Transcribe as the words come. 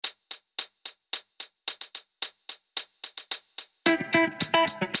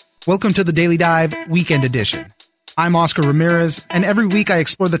Welcome to the Daily Dive Weekend Edition. I'm Oscar Ramirez, and every week I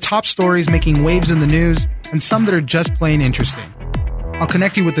explore the top stories making waves in the news and some that are just plain interesting. I'll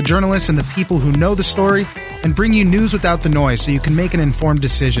connect you with the journalists and the people who know the story and bring you news without the noise so you can make an informed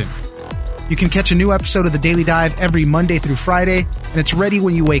decision. You can catch a new episode of the Daily Dive every Monday through Friday, and it's ready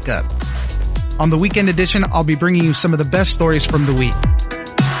when you wake up. On the Weekend Edition, I'll be bringing you some of the best stories from the week.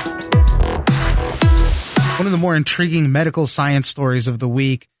 One of the more intriguing medical science stories of the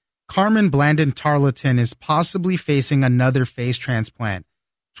week, Carmen Blandon Tarleton is possibly facing another face transplant.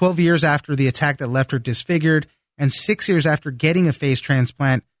 12 years after the attack that left her disfigured, and 6 years after getting a face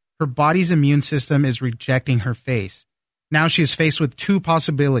transplant, her body's immune system is rejecting her face. Now she is faced with two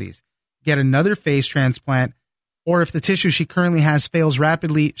possibilities: get another face transplant, or if the tissue she currently has fails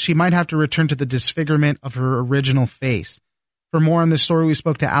rapidly, she might have to return to the disfigurement of her original face. For more on this story, we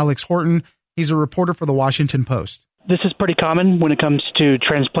spoke to Alex Horton. He's a reporter for the Washington Post. This is pretty common when it comes to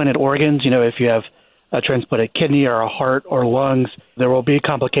transplanted organs. If you have a transplanted kidney or a heart or lungs, there will be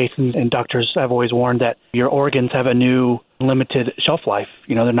complications, and doctors have always warned that your organs have a new limited shelf life.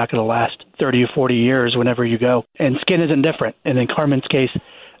 They're not going to last 30 or 40 years whenever you go. And skin isn't different. And in Carmen's case,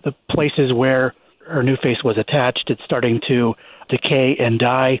 the places where her new face was attached, it's starting to decay and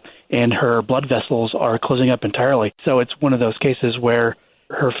die, and her blood vessels are closing up entirely. So it's one of those cases where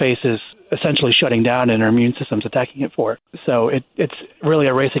her face is essentially shutting down and her immune system's attacking it for it. So it's really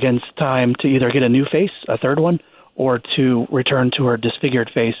a race against time to either get a new face, a third one, or to return to her disfigured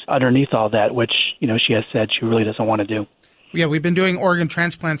face underneath all that, which, she has said she really doesn't want to do. Yeah, we've been doing organ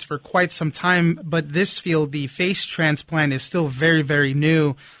transplants for quite some time, but this field, the face transplant, is still very, very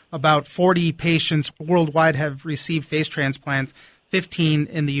new. About 40 patients worldwide have received face transplants, 15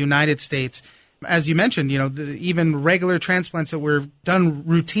 in the United States. As you mentioned, even regular transplants that were done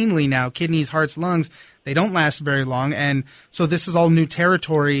routinely now, kidneys, hearts, lungs, they don't last very long. And so this is all new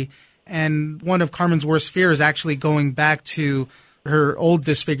territory. And one of Carmen's worst fears is actually going back to her old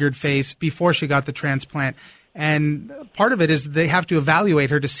disfigured face before she got the transplant. And part of it is they have to evaluate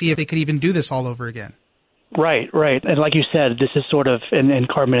her to see if they could even do this all over again. Right. And like you said, this is sort of, and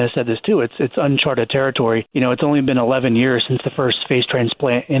Carmen has said this too, it's uncharted territory. It's only been 11 years since the first face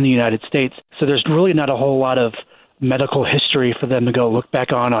transplant in the United States. So there's really not a whole lot of medical history for them to go look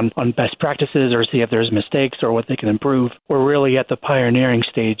back on best practices or see if there's mistakes or what they can improve. We're really at the pioneering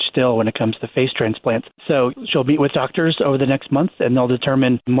stage still when it comes to face transplants. So she'll meet with doctors over the next month, and they'll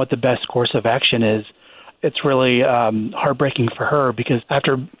determine what the best course of action is. It's really heartbreaking for her because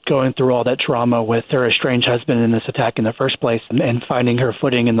after going through all that trauma with her estranged husband in this attack in the first place and finding her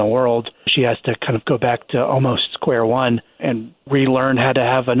footing in the world, she has to kind of go back to almost square one and relearn how to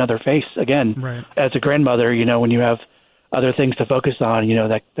have another face again. Right. As a grandmother, when you have other things to focus on,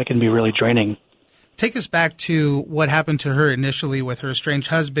 that can be really draining. Take us back to what happened to her initially with her estranged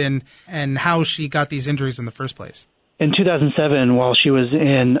husband and how she got these injuries in the first place. In 2007, while she was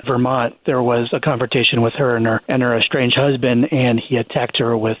in Vermont, there was a confrontation with her and her estranged husband, and he attacked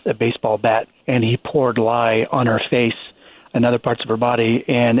her with a baseball bat, and he poured lye on her face and other parts of her body,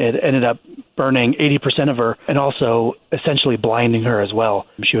 and it ended up burning 80% of her and also essentially blinding her as well.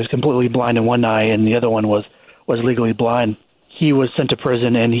 She was completely blind in one eye, and the other one was legally blind. He was sent to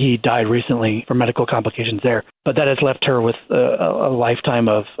prison, and he died recently from medical complications there. But that has left her with a lifetime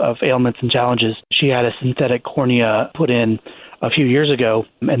of ailments and challenges. She had a synthetic cornea put in a few years ago,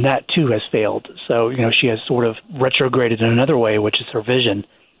 and that too has failed. So, she has sort of retrograded in another way, which is her vision.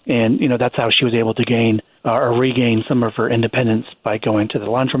 And, that's how she was able to gain or regain some of her independence by going to the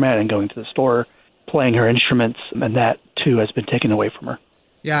laundromat and going to the store, playing her instruments, and that too has been taken away from her.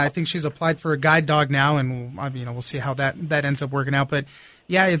 Yeah, I think she's applied for a guide dog now, and we'll see how that ends up working out. But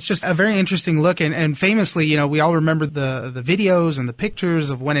yeah, it's just a very interesting look, and famously, we all remember the videos and the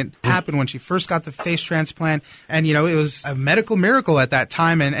pictures of when it happened when she first got the face transplant, and it was a medical miracle at that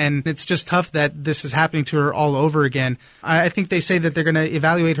time, and it's just tough that this is happening to her all over again. I think they say that they're going to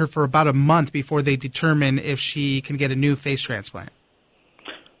evaluate her for about a month before they determine if she can get a new face transplant.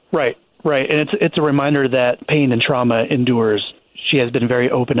 Right, and it's a reminder that pain and trauma endures. She has been very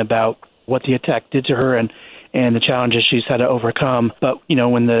open about what the attack did to her and the challenges she's had to overcome. But,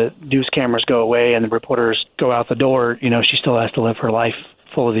 when the news cameras go away and the reporters go out the door, she still has to live her life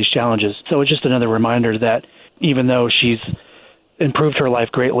full of these challenges. So it's just another reminder that even though she's improved her life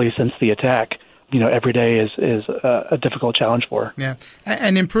greatly since the attack, every day is a difficult challenge for her. Yeah.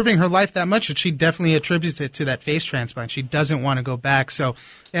 And improving her life that much, she definitely attributes it to that face transplant. She doesn't want to go back. So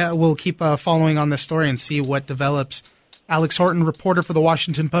we'll keep following on this story and see what develops. Alex Horton, reporter for the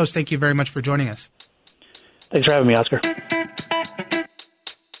Washington Post, thank you very much for joining us. Thanks for having me, Oscar.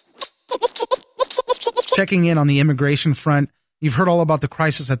 Checking in on the immigration front, You've heard all about the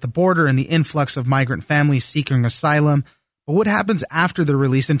crisis at the border and the influx of migrant families seeking asylum. But what happens after they're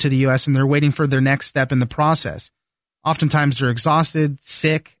released into the U.S. and they're waiting for their next step in the process? Oftentimes they're exhausted,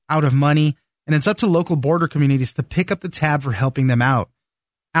 sick, out of money, and it's up to local border communities to pick up the tab for helping them out.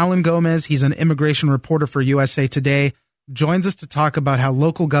 Alan Gomez, he's an immigration reporter for USA Today, joins us to talk about how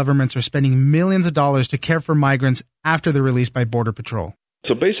local governments are spending millions of dollars to care for migrants after they're released by Border Patrol.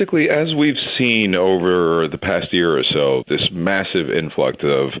 So basically, as we've seen over the past year or so, this massive influx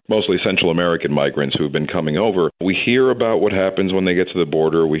of mostly Central American migrants who've been coming over, we hear about what happens when they get to the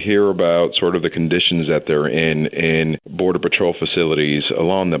border. We hear about sort of the conditions that they're in Border Patrol facilities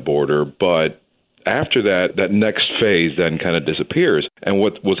along the border. But after that next phase then kind of disappears. And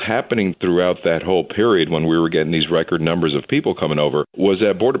what was happening throughout that whole period when we were getting these record numbers of people coming over was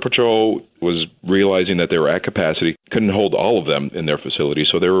that Border Patrol was realizing that they were at capacity, couldn't hold all of them in their facility,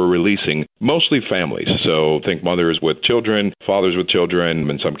 so they were releasing mostly families. So think mothers with children, fathers with children,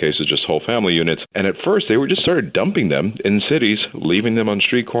 in some cases just whole family units. And at first they were just started dumping them in cities, leaving them on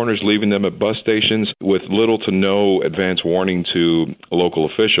street corners, leaving them at bus stations with little to no advance warning to local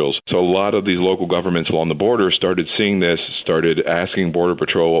officials. So a lot of these local governments along the border started seeing this, started asking Border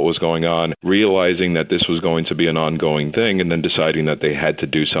Patrol what was going on, realizing that this was going to be an ongoing thing, and then deciding that they had to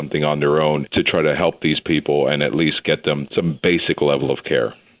do something on their own to try to help these people and at least get them some basic level of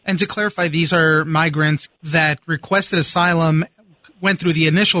care. And to clarify, these are migrants that requested asylum, went through the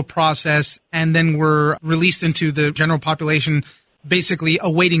initial process, and then were released into the general population, basically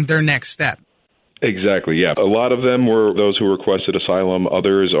awaiting their next step. Exactly, yeah. A lot of them were those who requested asylum.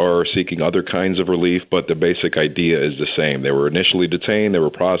 Others are seeking other kinds of relief, but the basic idea is the same. They were initially detained, they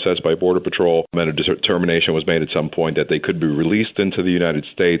were processed by Border Patrol, and a determination was made at some point that they could be released into the United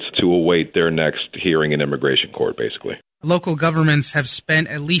States to await their next hearing in immigration court, basically. Local governments have spent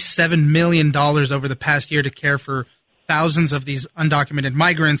at least $7 million over the past year to care for thousands of these undocumented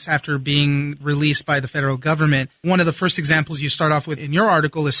migrants after being released by the federal government. One of the first examples you start off with in your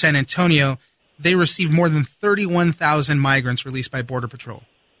article is San Antonio. They received more than 31,000 migrants released by Border Patrol.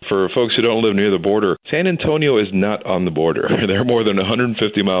 For folks who don't live near the border, San Antonio is not on the border. They're more than 150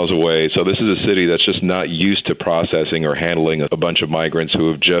 miles away, so this is a city that's just not used to processing or handling a bunch of migrants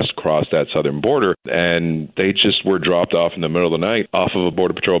who have just crossed that southern border, and they just were dropped off in the middle of the night off of a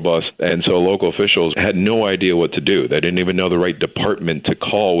Border Patrol bus, and so local officials had no idea what to do. They didn't even know the right department to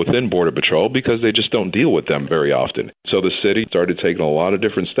call within Border Patrol because they just don't deal with them very often. So the city started taking a lot of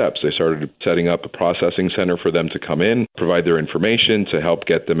different steps. They started setting up a processing center for them to come in, provide their information to help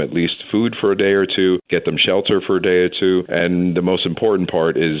get them at least food for a day or two, get them shelter for a day or two, and the most important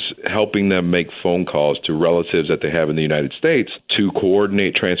part is helping them make phone calls to relatives that they have in the United States to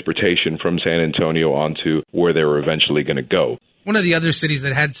coordinate transportation from San Antonio onto where they were eventually going to go. One of the other cities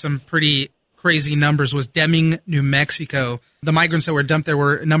that had some pretty crazy numbers was Deming, New Mexico. The migrants that were dumped there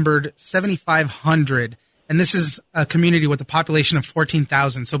were numbered 7,500. And this is a community with a population of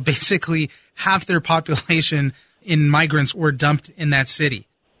 14,000. So basically half their population in migrants were dumped in that city.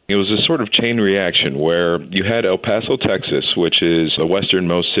 It was a sort of chain reaction where you had El Paso, Texas, which is the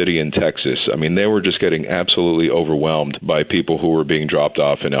westernmost city in Texas. I mean, they were just getting absolutely overwhelmed by people who were being dropped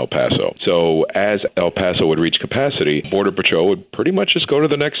off in El Paso. So as El Paso would reach capacity, Border Patrol would pretty much just go to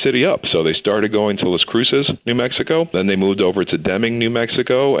the next city up. So they started going to Las Cruces, New Mexico. Then they moved over to Deming, New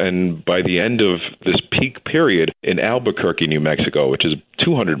Mexico. And by the end of this peak period in Albuquerque, New Mexico, which is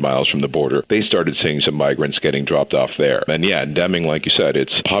 200 miles from the border, they started seeing some migrants getting dropped off there. And yeah, Deming, like you said,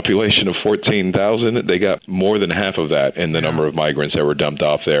 it's population of 14,000. They got more than half of that in the number of migrants that were dumped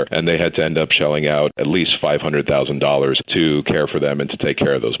off there, and they had to end up shelling out at least $500,000 to care for them and to take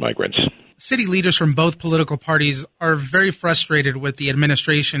care of those migrants. City leaders from both political parties are very frustrated with the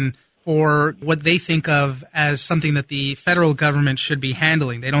administration for what they think of as something that the federal government should be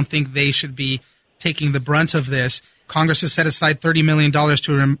handling. They don't think they should be taking the brunt of this. Congress has set aside $30 million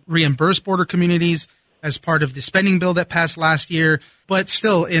to reimburse border communities as part of the spending bill that passed last year. But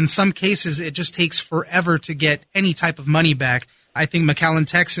still, in some cases, it just takes forever to get any type of money back. I think McAllen,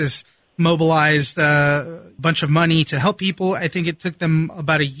 Texas, mobilized a bunch of money to help people. I think it took them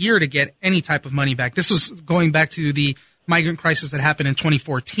about a year to get any type of money back. This was going back to the migrant crisis that happened in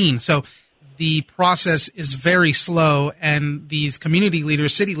 2014. So the process is very slow, and these community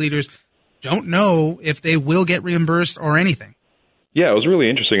leaders, city leaders, don't know if they will get reimbursed or anything. Yeah, it was really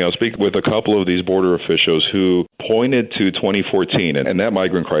interesting. I was speaking with a couple of these border officials who pointed to 2014, and that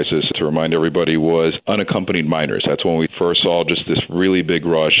migrant crisis, to remind everybody, was unaccompanied minors. That's when we first saw just this really big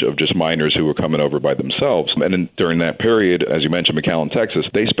rush of just minors who were coming over by themselves. And then during that period, as you mentioned, McAllen, Texas,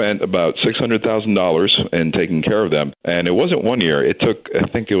 they spent about $600,000 in taking care of them. And it wasn't 1 year. It took, I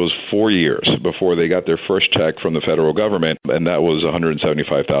think it was 4 years before they got their first check from the federal government, and that was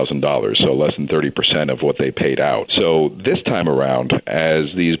 $175,000, so less than 30% of what they paid out. So this time around,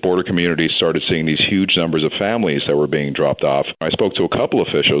 as these border communities started seeing these huge numbers of families that were being dropped off, I spoke to a couple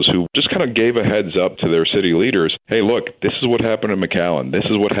officials who just kind of gave a heads up to their city leaders. Hey, look, this is what happened in McAllen. This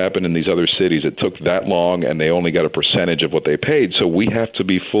is what happened in these other cities. It took that long, and they only got a percentage of what they paid. So we have to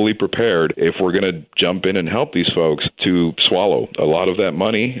be fully prepared if we're going to jump in and help these folks to swallow a lot of that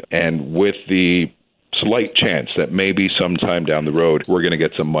money, and with the slight chance that maybe sometime down the road we're going to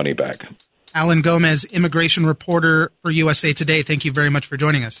get some money back. Alan Gomez, immigration reporter for USA Today. Thank you very much for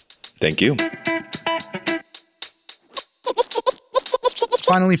joining us. Thank you.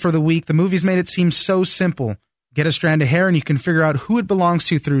 Finally, for the week, the movie's made it seem so simple. Get a strand of hair and you can figure out who it belongs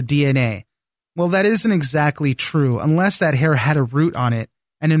to through DNA. Well, that isn't exactly true, unless that hair had a root on it,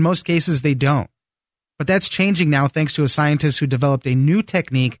 and in most cases they don't. But that's changing now thanks to a scientist who developed a new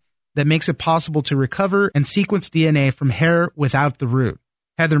technique that makes it possible to recover and sequence DNA from hair without the root.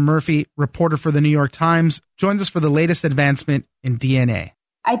 Heather Murphy, reporter for the New York Times, joins us for the latest advancement in DNA.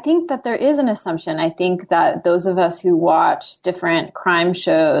 I think that there is an assumption. I think that those of us who watch different crime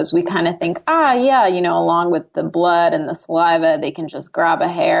shows, we kind of think, along with the blood and the saliva, they can just grab a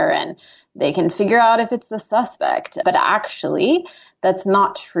hair and they can figure out if it's the suspect. But actually, that's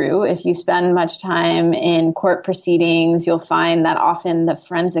not true. If you spend much time in court proceedings, you'll find that often the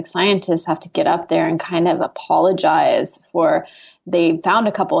forensic scientists have to get up there and kind of apologize for they found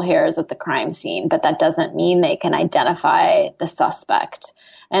a couple hairs at the crime scene, but that doesn't mean they can identify the suspect.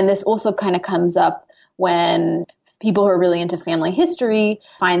 And this also kind of comes up when people who are really into family history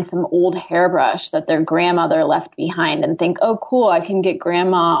find some old hairbrush that their grandmother left behind and think, oh, cool, I can get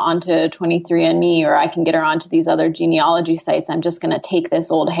grandma onto 23andMe, or I can get her onto these other genealogy sites. I'm just going to take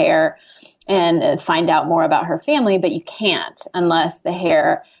this old hair and find out more about her family. But you can't unless the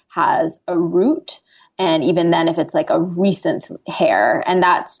hair has a root. And even then, if it's like a recent hair, and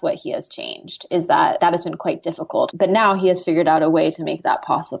that's what he has changed, is that has been quite difficult. But now he has figured out a way to make that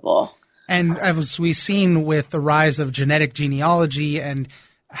possible. And as we've seen with the rise of genetic genealogy and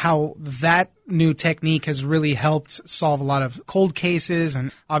how that new technique has really helped solve a lot of cold cases,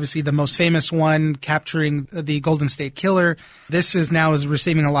 and obviously the most famous one, capturing the Golden State Killer, this is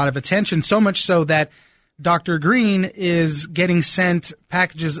receiving a lot of attention, so much so that Dr. Green is getting sent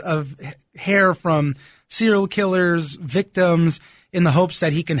packages of hair from serial killers, victims, in the hopes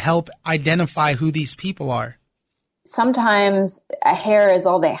that he can help identify who these people are. Sometimes a hair is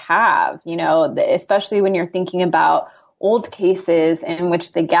all they have, especially when you're thinking about old cases in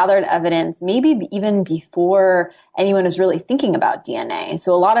which they gathered evidence, maybe even before anyone was really thinking about DNA.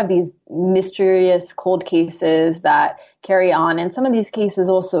 So a lot of these mysterious cold cases that carry on, and some of these cases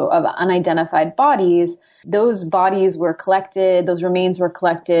also of unidentified bodies, those bodies were collected, those remains were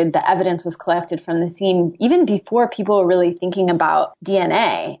collected, the evidence was collected from the scene even before people were really thinking about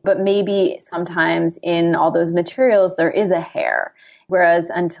DNA. But maybe sometimes in all those materials, there is a hair. Whereas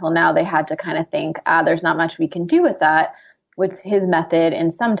until now, they had to kind of think, there's not much we can do with that. With his method,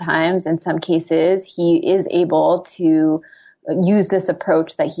 and sometimes, in some cases, he is able to use this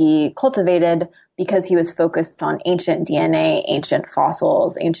approach that he cultivated because he was focused on ancient DNA, ancient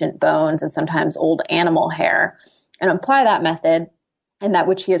fossils, ancient bones, and sometimes old animal hair, and apply that method, and that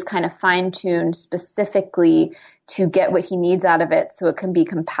which he has kind of fine-tuned specifically to get what he needs out of it so it can be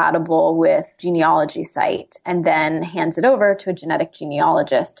compatible with genealogy site, and then hands it over to a genetic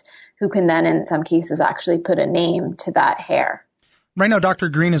genealogist who can then in some cases actually put a name to that hair. Right now, Dr.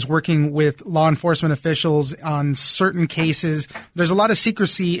 Green is working with law enforcement officials on certain cases. There's a lot of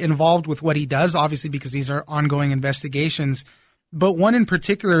secrecy involved with what he does, obviously, because these are ongoing investigations. But one in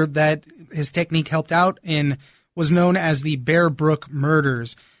particular that his technique helped out in was known as the Bear Brook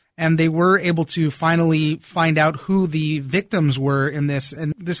murders. And they were able to finally find out who the victims were in this.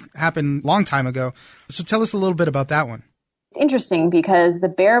 And this happened a long time ago. So tell us a little bit about that one. It's interesting because the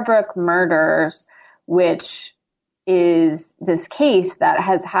Bear Brook murders, which is this case that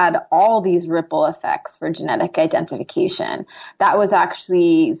has had all these ripple effects for genetic identification, that was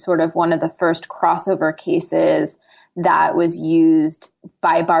actually sort of one of the first crossover cases that was used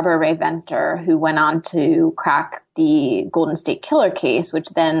by Barbara Ray Venter, who went on to crack the Golden State Killer case, which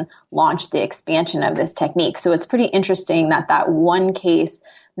then launched the expansion of this technique. So it's pretty interesting that one case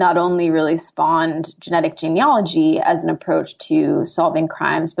not only really spawned genetic genealogy as an approach to solving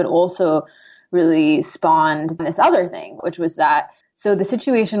crimes, but also really spawned this other thing, which was that, so the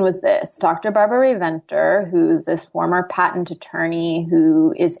situation was this: Dr. Barbara Ray-Venter, who's this former patent attorney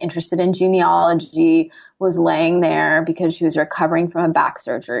who is interested in genealogy, was laying there because she was recovering from a back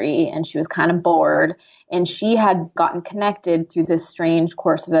surgery and she was kind of bored. And she had gotten connected through this strange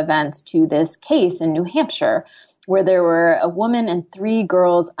course of events to this case in New Hampshire, where there were a woman and 3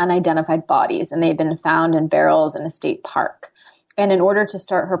 girls' unidentified bodies, and they'd been found in barrels in a state park. And in order to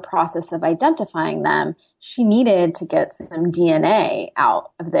start her process of identifying them, she needed to get some DNA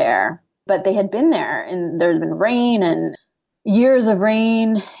out of there. But they had been there, and there had been rain and years of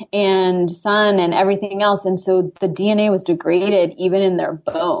rain and sun and everything else. And so the DNA was degraded even in their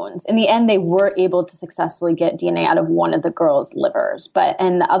bones. In the end, they were able to successfully get DNA out of one of the girls' livers. But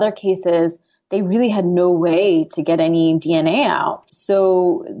in the other cases, they really had no way to get any DNA out.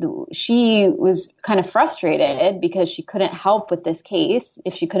 So she was kind of frustrated because she couldn't help with this case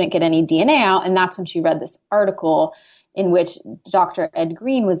if she couldn't get any DNA out. And that's when she read this article in which Dr. Ed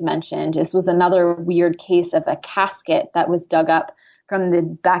Green was mentioned. This was another weird case of a casket that was dug up from the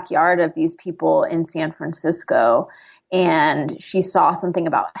backyard of these people in San Francisco. And she saw something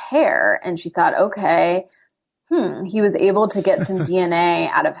about hair, and she thought, okay, he was able to get some DNA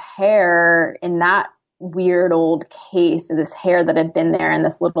out of hair in that weird old case, this hair that had been there in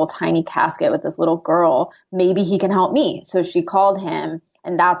this little tiny casket with this little girl. Maybe he can help me. So she called him,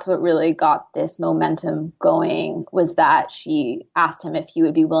 and that's what really got this momentum going, was that she asked him if he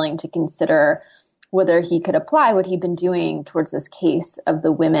would be willing to consider whether he could apply what he'd been doing towards this case of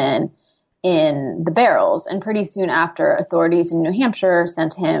the women in the barrels. And pretty soon after, authorities in New Hampshire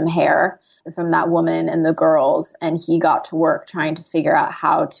sent him hair from that woman and the girls, and he got to work trying to figure out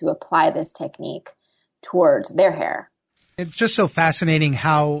how to apply this technique towards their hair. It's just so fascinating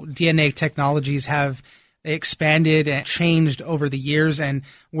how DNA technologies have expanded and changed over the years, and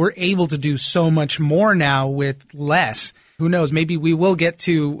we're able to do so much more now with less. Who knows, maybe we will get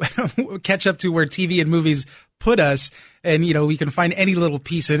to catch up to where TV and movies put us, and, we can find any little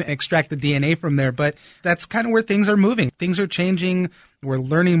piece and extract the DNA from there. But that's kind of where things are moving. Things are changing. We're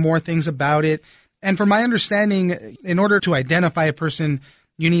learning more things about it. And from my understanding, in order to identify a person,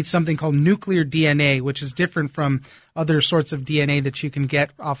 you need something called nuclear DNA, which is different from other sorts of DNA that you can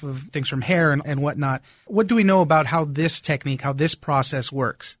get off of things from hair and whatnot. What do we know about how this technique, how this process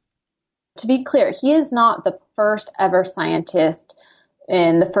works? To be clear, he is not the first ever scientist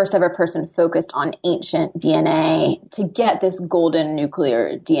and the first ever person focused on ancient DNA to get this golden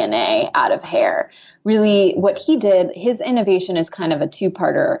nuclear DNA out of hair. Really, what he did, his innovation is kind of a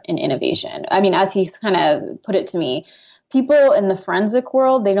two-parter in innovation. I mean, as he's kind of put it to me, people in the forensic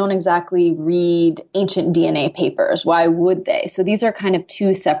world, they don't exactly read ancient DNA papers. Why would they? So these are kind of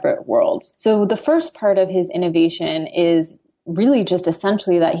two separate worlds. So the first part of his innovation is really just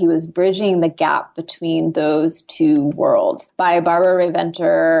essentially that he was bridging the gap between those two worlds. By Barbara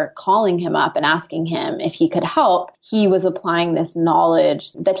Ray-Venter calling him up and asking him if he could help, he was applying this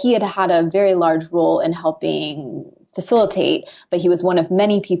knowledge that he had had a very large role in helping facilitate, but he was one of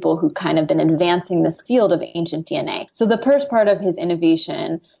many people who kind of been advancing this field of ancient DNA. So the first part of his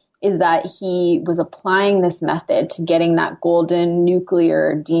innovation is that he was applying this method to getting that golden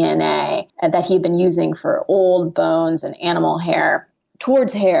nuclear DNA that he had been using for old bones and animal hair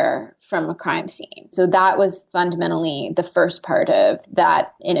towards hair from a crime scene. So that was fundamentally the first part of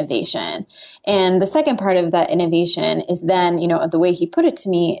that innovation. And the second part of that innovation is then, the way he put it to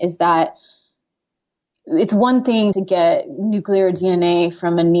me is that it's one thing to get nuclear DNA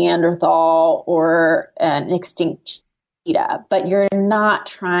from a Neanderthal or an extinct cheetah, but you're not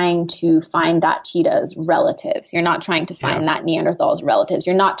trying to find that cheetah's relatives. You're not trying to find that Neanderthal's relatives.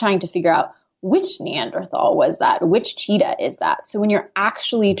 You're not trying to figure out which Neanderthal was that, which cheetah is that. So when you're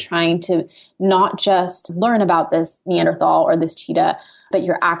actually trying to not just learn about this Neanderthal or this cheetah, but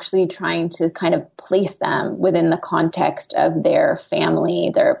you're actually trying to kind of place them within the context of their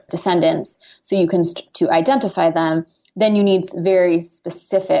family, their descendants, so you can to identify them, then you need a very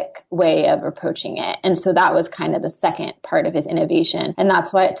specific way of approaching it. And so that was kind of the second part of his innovation. And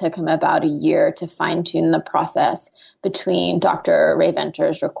that's why it took him about a year to fine tune the process between Dr.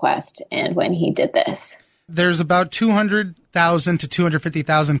 Ray-Venter's request and when he did this. There's about 200,000 to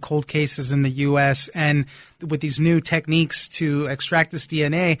 250,000 cold cases in the U.S. And with these new techniques to extract this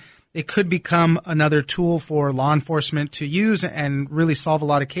DNA, it could become another tool for law enforcement to use and really solve a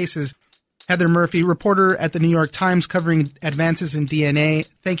lot of cases. Heather Murphy, reporter at the New York Times covering advances in DNA.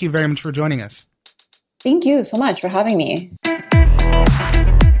 Thank you very much for joining us. Thank you so much for having me.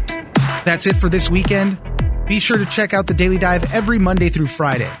 That's it for this weekend. Be sure to check out the Daily Dive every Monday through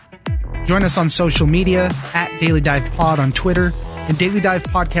Friday. Join us on social media at Daily Dive Pod on Twitter and Daily Dive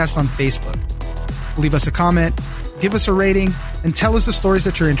Podcast on Facebook. leave us a comment, give us a rating, and tell us the stories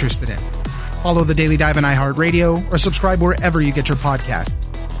that you're interested in. Follow The Daily Dive on iHeartRadio or subscribe wherever you get your podcasts.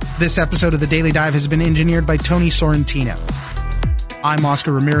 This episode of The Daily Dive has been engineered by Tony Sorrentino. I'm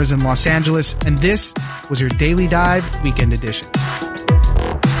Oscar Ramirez in Los Angeles, and this was your Daily Dive Weekend Edition.